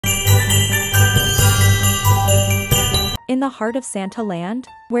In the heart of Santa Land,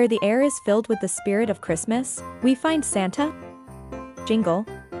 where the air is filled with the spirit of Christmas, we find Santa, Jingle,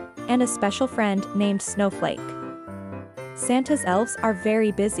 and a special friend named Snowflake. Santa's elves are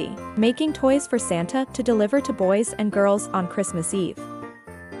very busy, making toys for Santa to deliver to boys and girls on Christmas Eve.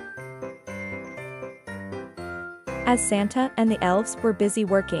 As Santa and the elves were busy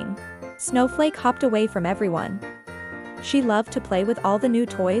working, Snowflake hopped away from everyone. She loved to play with all the new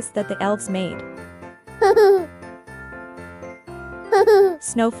toys that the elves made.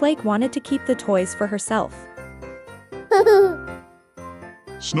 Snowflake wanted to keep the toys for herself.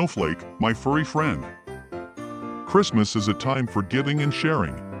 Snowflake, my furry friend. Christmas is a time for giving and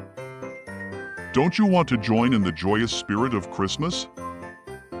sharing. Don't you want to join in the joyous spirit of Christmas?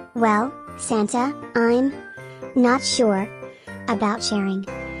 Well, Santa, I'm not sure about sharing.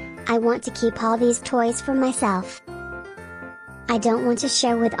 I want to keep all these toys for myself. I don't want to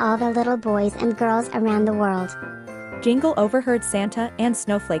share with all the little boys and girls around the world. Jingle overheard Santa and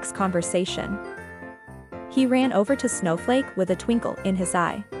Snowflake's conversation. He ran over to Snowflake with a twinkle in his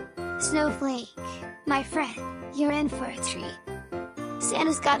eye. Snowflake, my friend, you're in for a treat.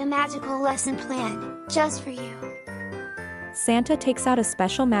 Santa's got a magical lesson planned, just for you. Santa takes out a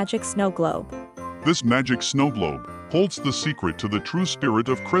special magic snow globe. This magic snow globe holds the secret to the true spirit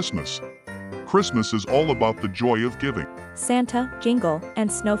of Christmas. Christmas is all about the joy of giving. Santa, Jingle,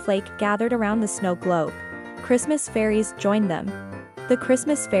 and Snowflake gathered around the snow globe. Christmas fairies joined them. The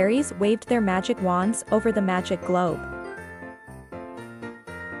Christmas fairies waved their magic wands over the magic globe.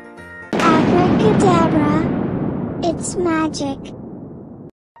 Abracadabra! It's magic!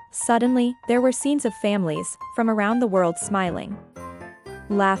 Suddenly, there were scenes of families from around the world smiling,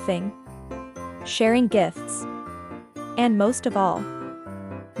 laughing, sharing gifts, and most of all,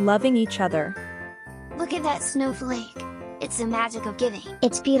 loving each other. Look at that snowflake. It's the magic of giving.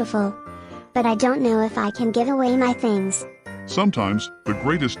 It's beautiful, but I don't know if I can give away my things. Sometimes, the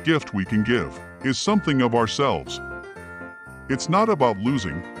greatest gift we can give is something of ourselves. It's not about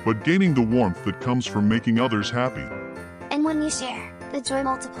losing, but gaining the warmth that comes from making others happy. And when you share, the joy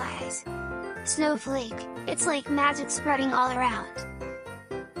multiplies. Snowflake, it's like magic spreading all around.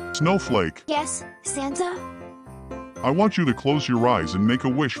 Snowflake, Yes, Santa? I want you to close your eyes and make a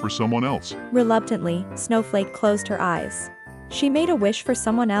wish for someone else. Reluctantly, Snowflake closed her eyes. She made a wish for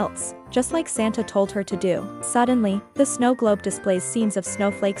someone else, just like Santa told her to do. Suddenly, the snow globe displays scenes of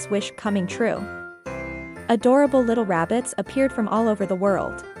Snowflake's wish coming true. Adorable little rabbits appeared from all over the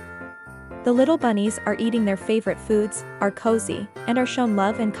world. The little bunnies are eating their favorite foods, are cozy, and are shown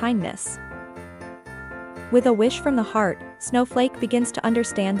love and kindness. With a wish from the heart, Snowflake begins to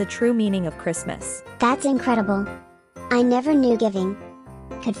understand the true meaning of Christmas. That's incredible. I never knew giving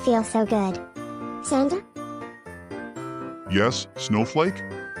could feel so good. Santa? Yes, Snowflake?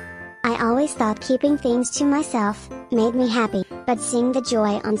 I always thought keeping things to myself made me happy, but seeing the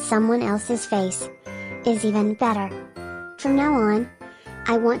joy on someone else's face is even better. From now on,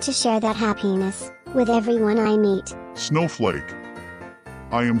 I want to share that happiness with everyone I meet. Snowflake,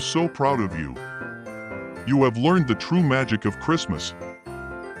 I am so proud of you. You have learned the true magic of Christmas.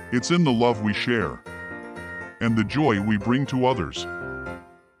 It's in the love we share and the joy we bring to others.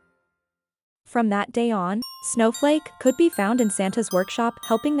 From that day on, Snowflake could be found in Santa's workshop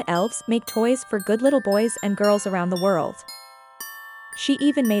helping the elves make toys for good little boys and girls around the world. She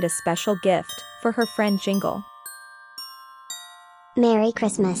even made a special gift for her friend Jingle. Merry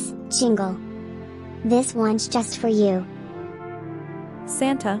Christmas, Jingle. This one's just for you.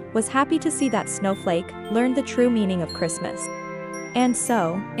 Santa was happy to see that Snowflake learned the true meaning of Christmas. And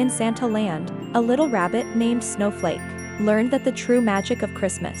so, in Santa Land, a little rabbit named Snowflake learned that the true magic of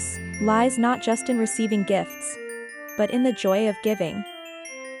Christmas lies not just in receiving gifts, but in the joy of giving.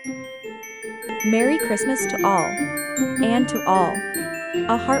 Merry Christmas to all, and to all,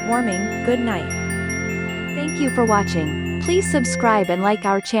 a heartwarming good night. Thank you for watching. Please subscribe and like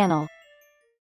our channel.